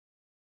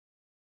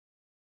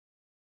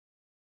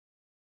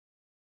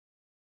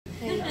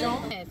You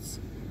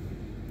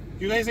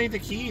guys need the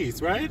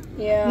keys, right?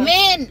 Yeah.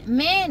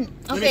 Min.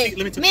 Okay,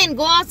 Min,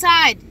 go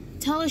outside.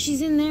 Tell her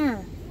she's in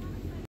there.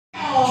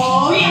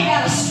 Oh, you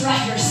gotta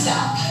strut your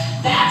stuff.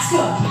 That's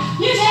good.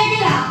 You take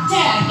it out,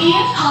 tag in.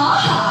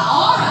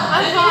 All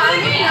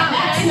right.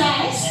 That's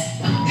nice.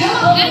 Come on.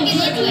 Gotta get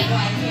into it.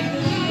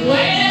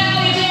 Way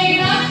down, you take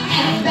it up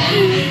and back.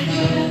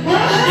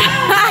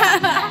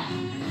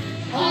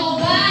 All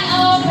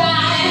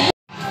right.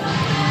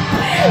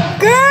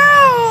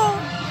 Girl!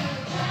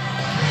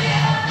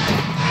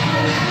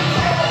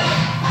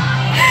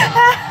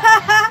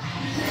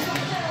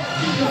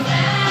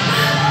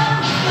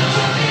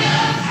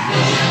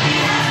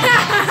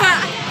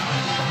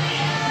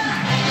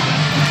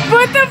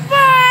 What the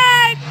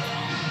fuck?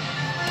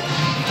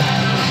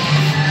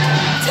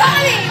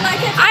 Tony,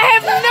 I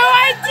have no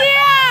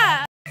idea.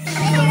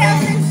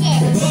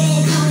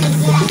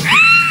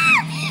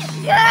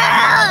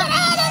 Girl!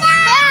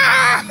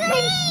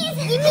 Please!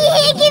 Give me a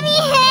hit, give me a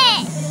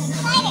hit!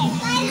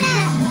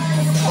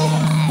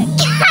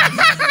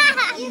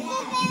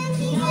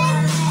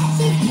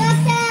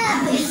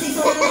 She's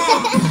fucked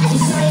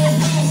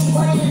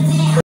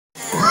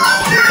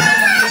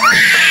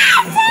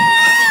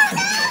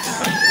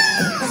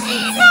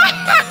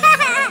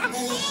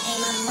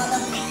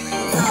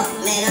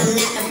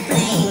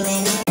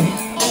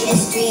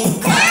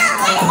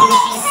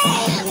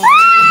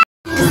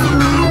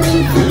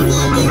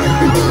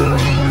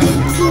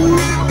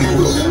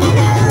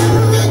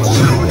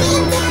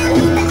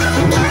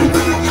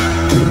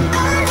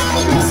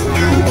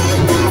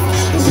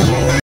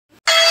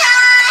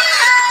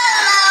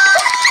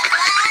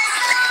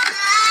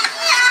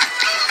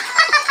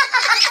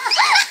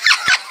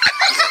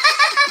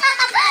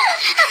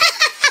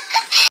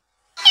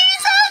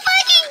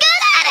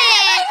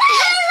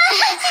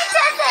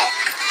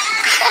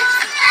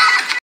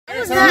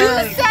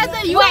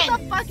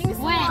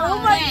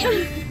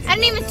I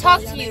didn't even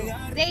talk to you.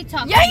 They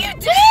talked to you. Yeah, you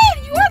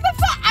did! You were the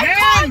fuck! I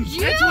called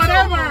you! It's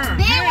whatever!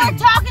 They were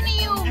talking to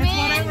you, It's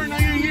man. whatever, now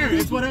you're here.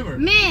 It's whatever.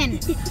 Man.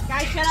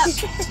 Guys, shut up.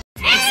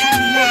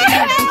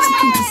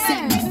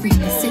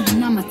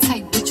 I'm a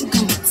type, but you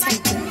gonna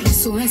type it.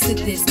 So answer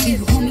this, be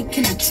homie,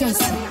 can I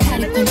trust you?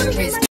 Pat it on the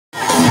wrist.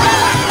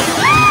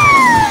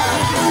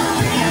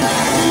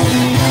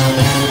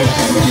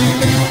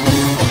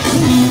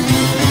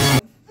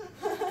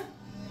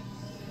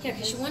 Yeah,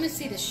 because you want to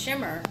see the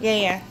shimmer.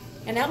 Yeah.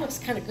 And that looks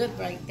kind of good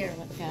right there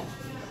like that.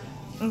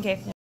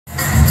 Okay.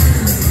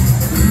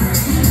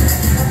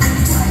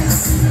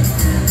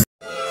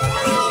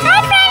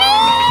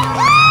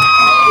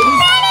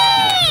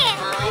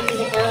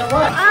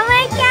 Oh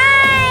my god!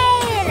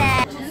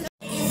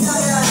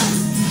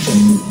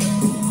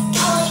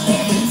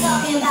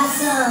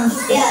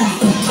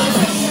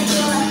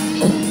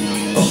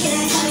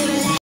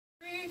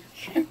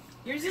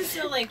 Yours is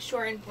still like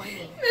short and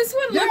pointy. This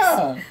one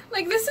looks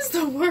like this is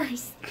the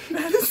worst.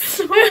 That is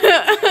so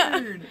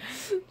weird.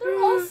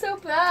 They're all so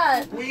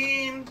bad.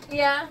 Queen.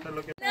 Yeah.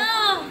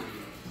 No.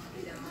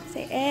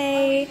 Say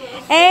A.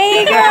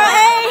 A, girl,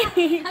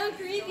 A. How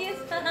creepy is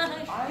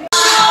that?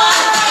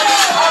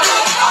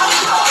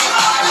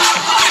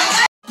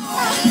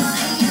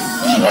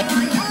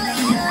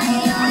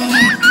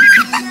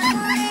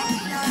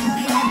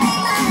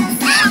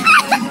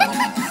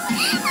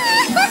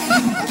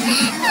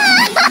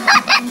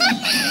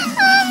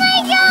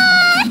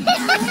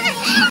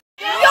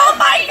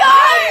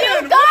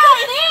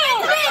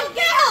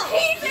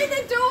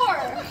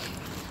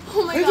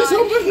 Just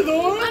open the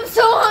door. I'm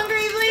so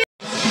hungry, please.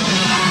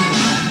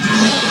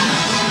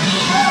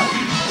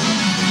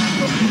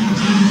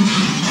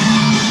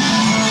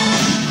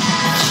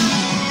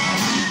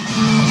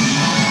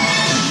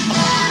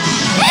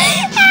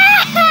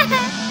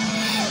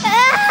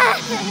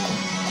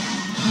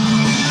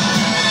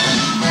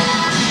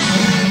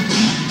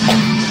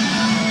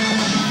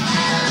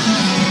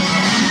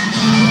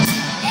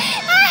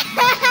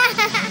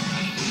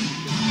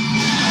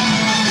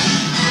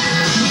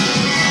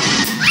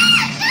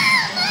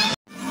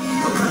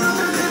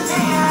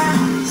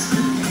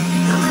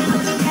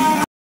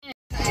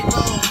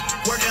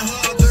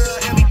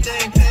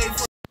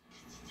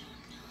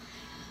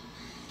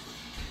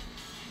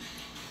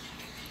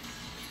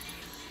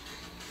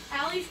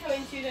 Allie's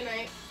coming too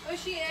tonight. Oh,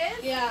 she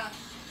is? Yeah.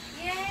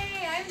 Yay!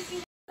 I haven't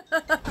seen.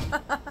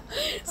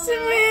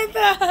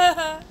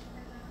 Samantha.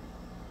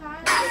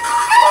 What is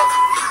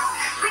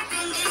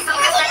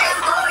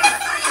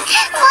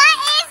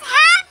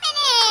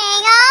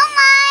happening? Oh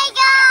my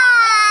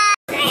god!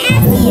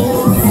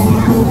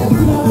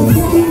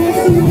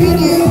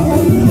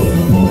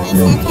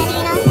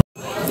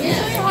 Usually I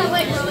have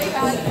like really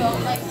bad guilt,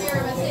 like fear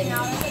of missing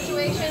out on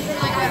situations, and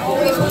like I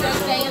always want to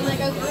stay in like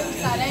a group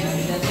setting.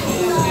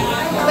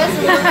 This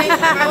morning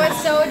I was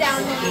so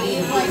down to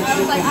leave. Like I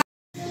was like,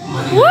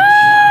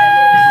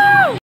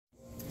 Woo!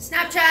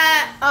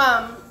 Snapchat.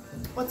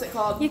 What's it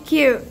called? You're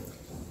cute.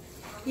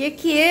 You're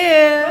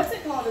cute. What's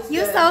it called?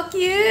 You're so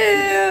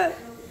cute.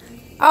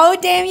 Oh,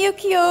 damn, you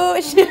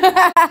cute.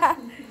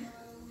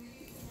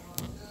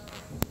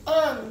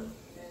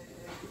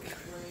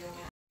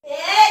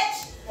 Bitch!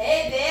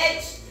 Hey,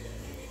 bitch!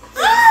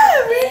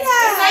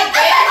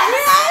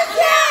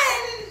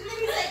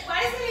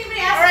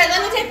 Alright, let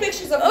me take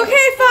pictures of you.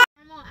 Okay, fine.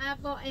 Caramel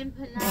apple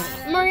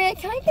empanada. Maria,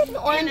 can I get an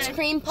orange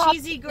cream puff?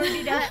 Cheesy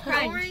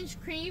gordita orange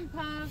cream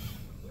puff.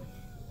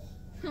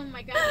 Oh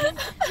my god.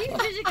 These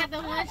bitches got the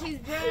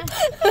munchies, bruh.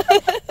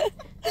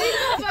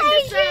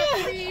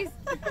 Please.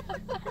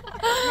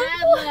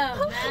 Mad love.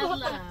 What's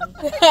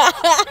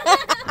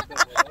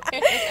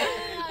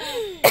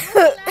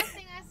the last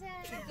thing I said?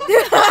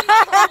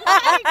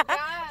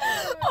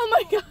 Oh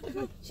my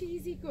god.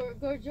 Cheesy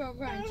gorgeous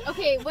brunch.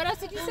 Okay, what else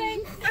did you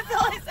say? That's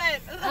all I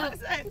said.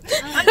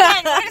 I'm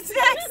done. What's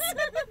next?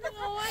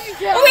 Oh my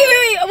god. Oh,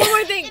 wait. One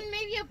more thing. And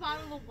maybe a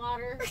bottle of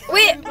water.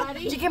 Wait,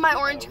 did you get my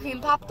orange cream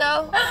pop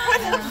though?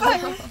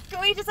 Can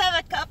we just have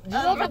a cup, big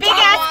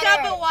ass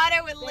cup of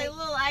water with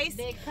little ice?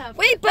 Big cup.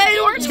 Wait, but an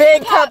orange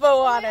Big cup of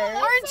water.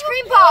 orange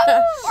cream pop.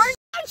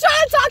 I'm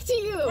trying to talk to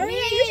you.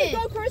 You should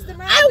go first.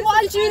 I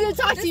want you to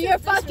talk to your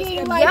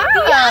fucking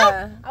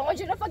Thea. I want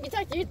you to fucking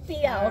talk to your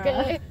Thea,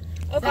 okay?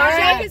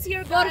 Jack is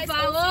here, guys.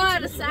 Bye.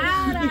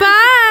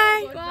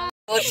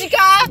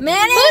 Buchika!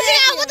 Man,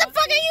 Buchika, what the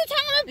fuck are you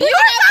talking about? You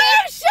are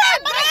talking shit,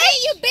 I'm gonna hit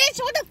you, bitch.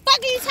 What the fuck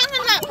are you talking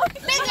about?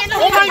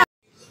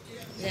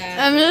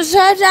 Yeah. I'm just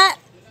trying that.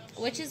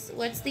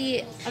 What's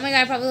the? Oh my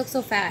god, I probably look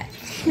so fat.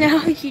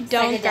 No, you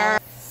don't, Like a girl.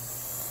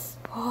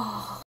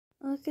 Oh,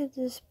 look at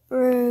this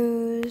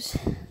bruise.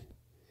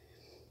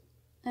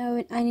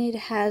 I need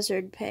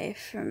hazard pay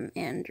from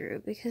Andrew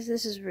because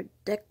this is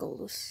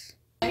ridiculous.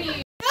 No,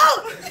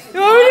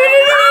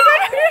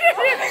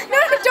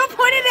 don't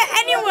point it at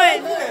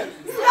anyone.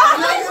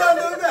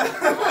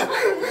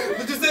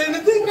 Did you say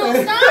anything? No,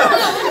 stop.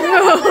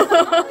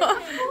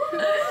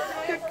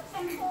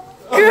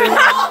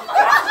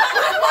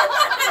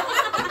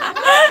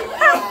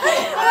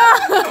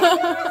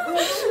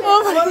 Oh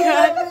my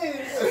god.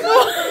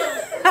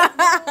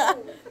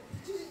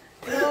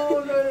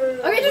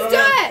 Okay, just do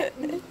it.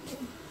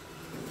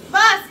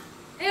 Boss!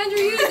 Andrew,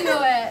 you do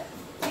it.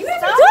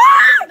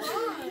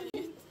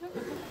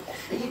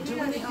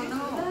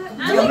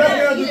 I'm not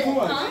gonna do too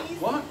much.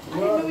 What?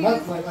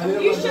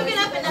 You shook it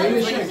up and now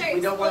it's like We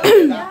don't want to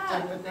do that.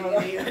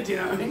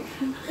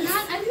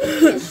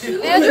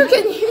 Andrew,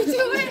 can you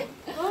do it?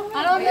 I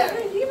don't know.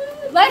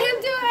 Let him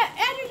do it.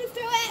 Andrew, just do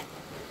it.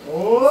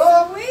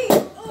 Oh, sweet.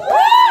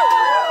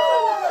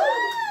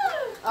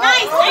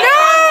 Nice.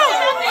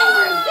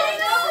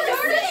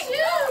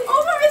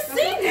 Over his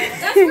seat.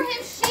 That's for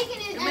him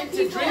shaking it at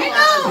people.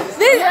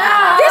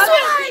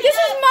 This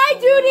was my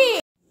duty.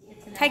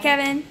 Hi,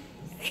 Kevin.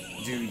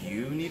 Do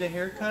you need a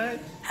haircut?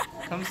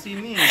 Come see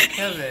me,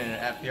 Kevin,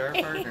 at PR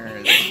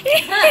Partners.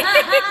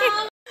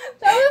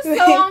 That was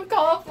so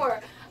uncalled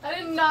for. I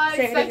did not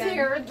expect to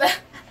hear that.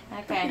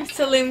 Okay.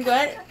 Salim,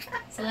 what?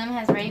 Salim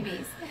has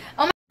rabies.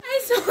 I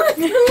saw it at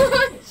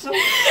lunch.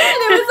 And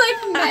it was like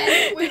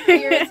men with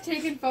beards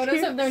taking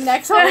photos of their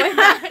necks all like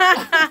that.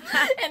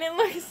 And it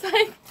looks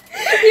like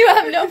you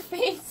have no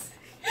face.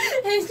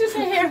 And it's just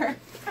hair.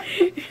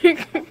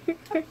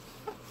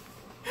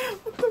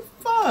 What the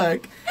fuck?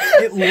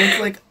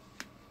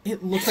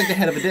 It looks like the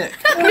head of a dick.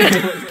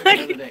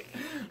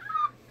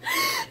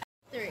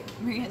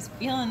 Maria's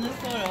feeling this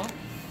photo.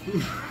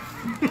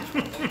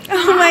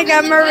 Oh my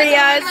god,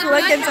 Maria, it's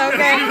looking so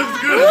good.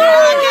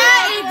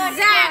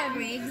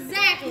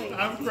 Exactly.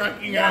 I'm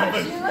cracking out.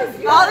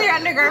 All your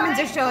undergarments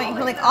are showing,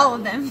 like all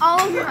of them. All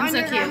of your I'm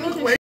so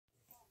cute.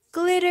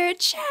 glitter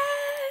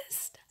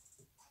chest.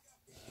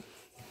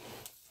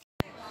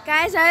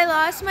 Guys, I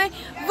lost my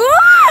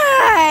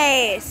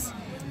voice.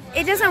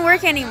 It doesn't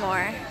work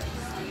anymore.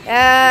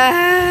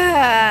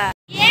 Yeah,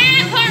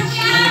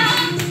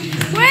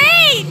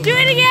 Wait, do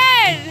it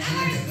again.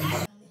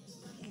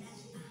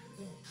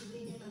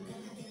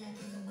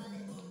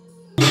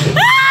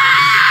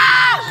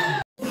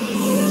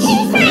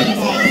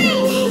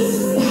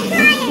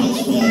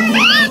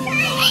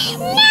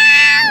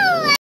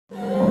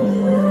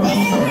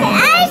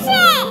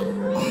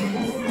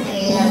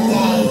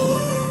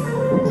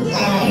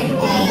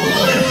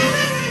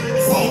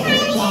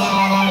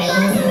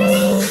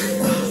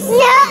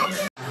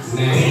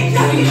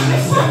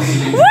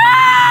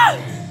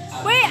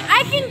 Wait,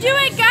 I can do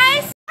it,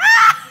 guys.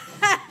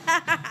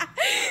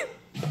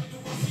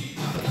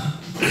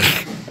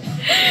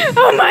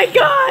 Oh my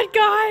god,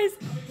 guys.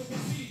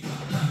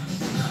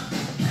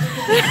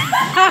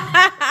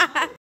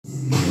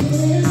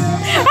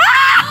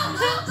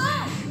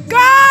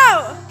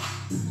 Go!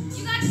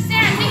 You got to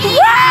stand. Take it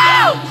Woo!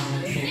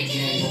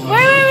 easy.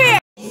 Wait.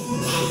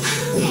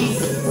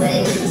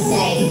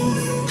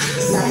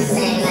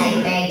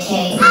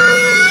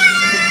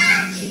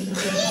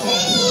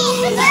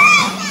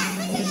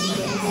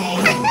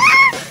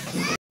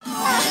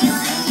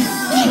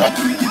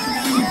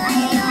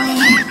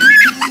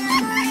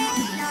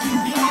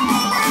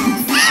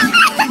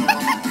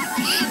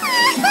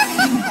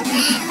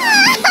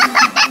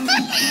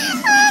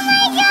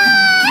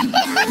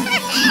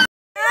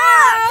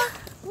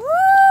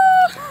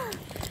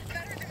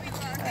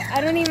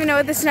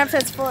 what the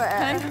Snapchat's for.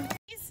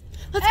 Let's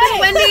go to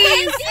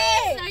Wendy's.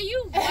 Are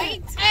you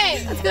white?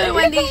 Hey, Let's go to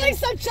Wendy's.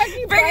 stop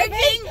checking Burger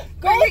King.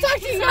 Go talk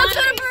to your Let's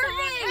go to mom. Burger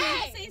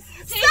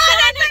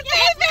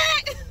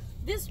King.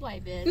 This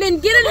way, bitch. Man,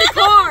 get in the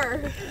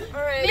car.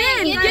 Alright.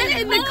 Man,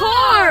 get in the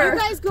car. You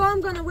guys go. I'm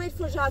gonna wait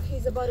for Jacques.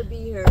 He's about to be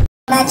here.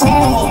 My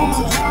chain,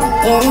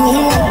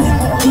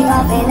 keep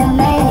off in the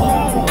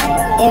main,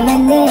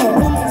 M&M,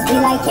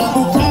 sweet like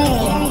candy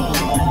cane,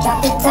 drop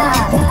the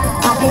top,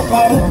 pop it,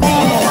 let it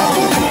bang, drop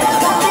the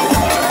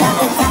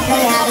top,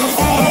 play how we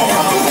say.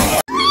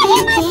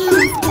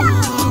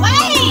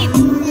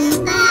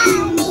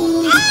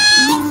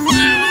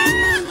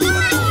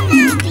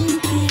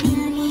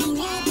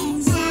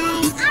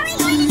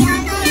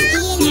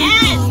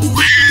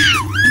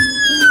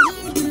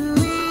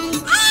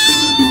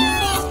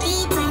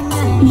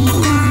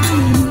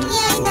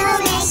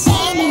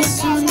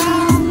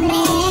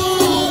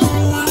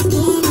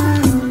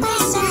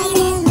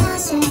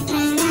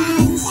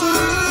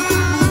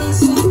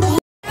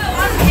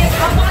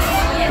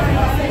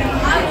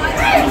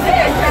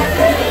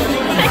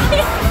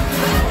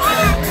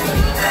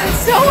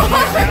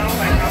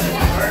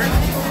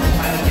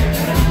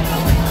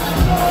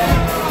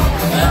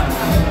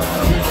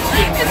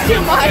 Too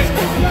much.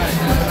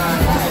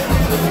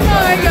 Oh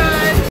my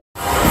god.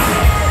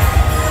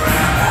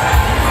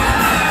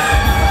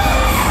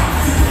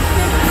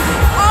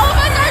 All of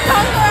us are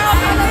tongues are out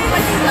and I'm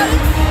like,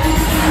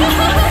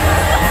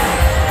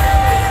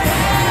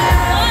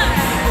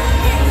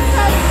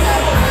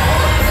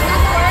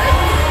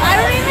 I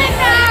don't even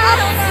know.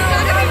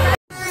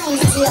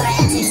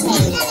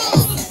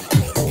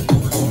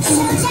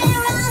 Show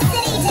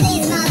generosity to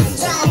these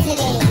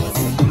monstrosities.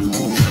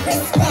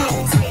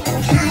 Respect,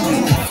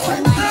 kindness,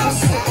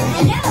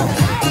 compassion,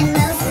 and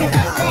most of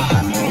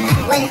all,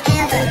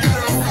 whenever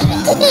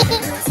possible,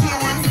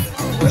 tell us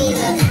we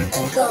look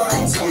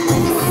gorgeous.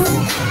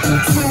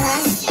 Tell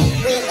us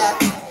we look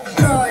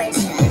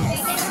gorgeous.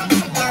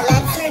 Now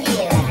let's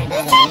review.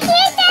 Look how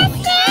cute that's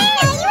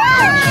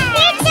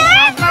You're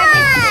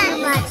adorable!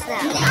 Much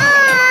though.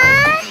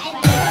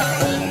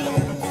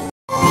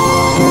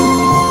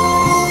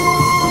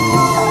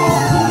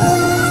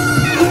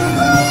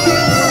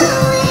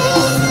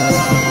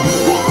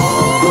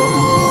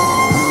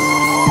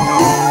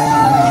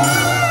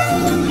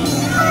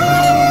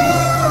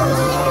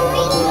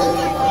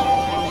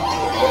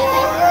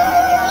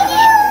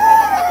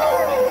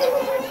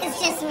 It's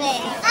just me.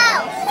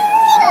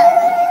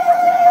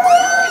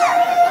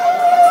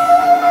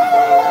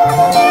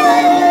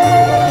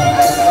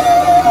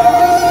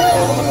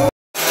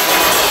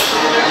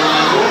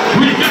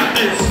 We got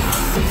this.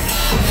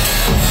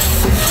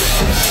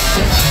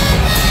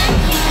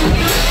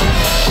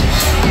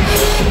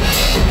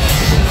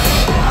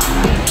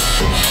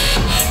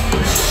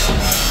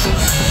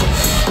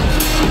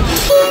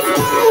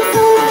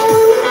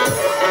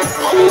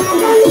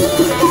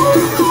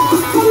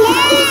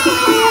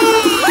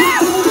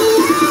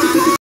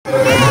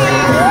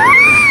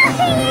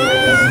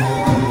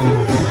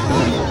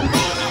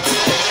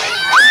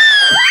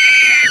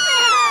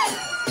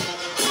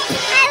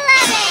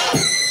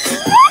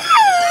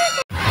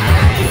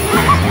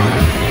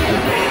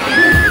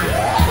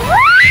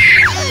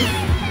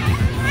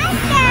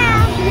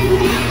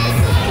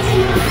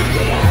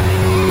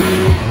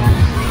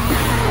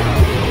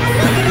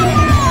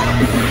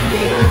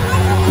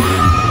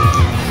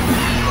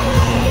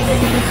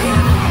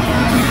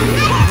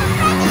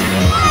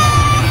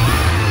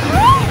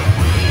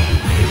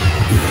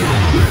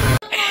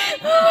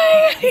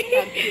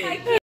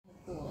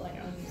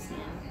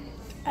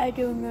 I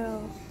don't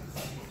know.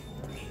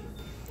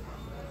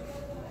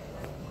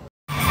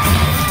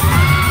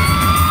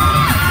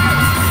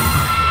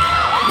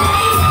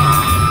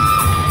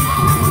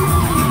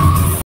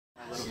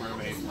 Little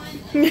Mermaid.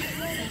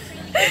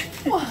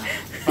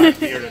 But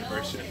bearded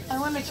version. I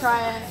want to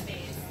try it.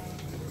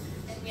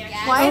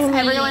 Why does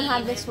everyone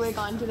have this wig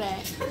on today?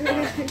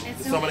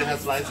 If somebody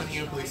has lights on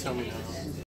you, please tell me no.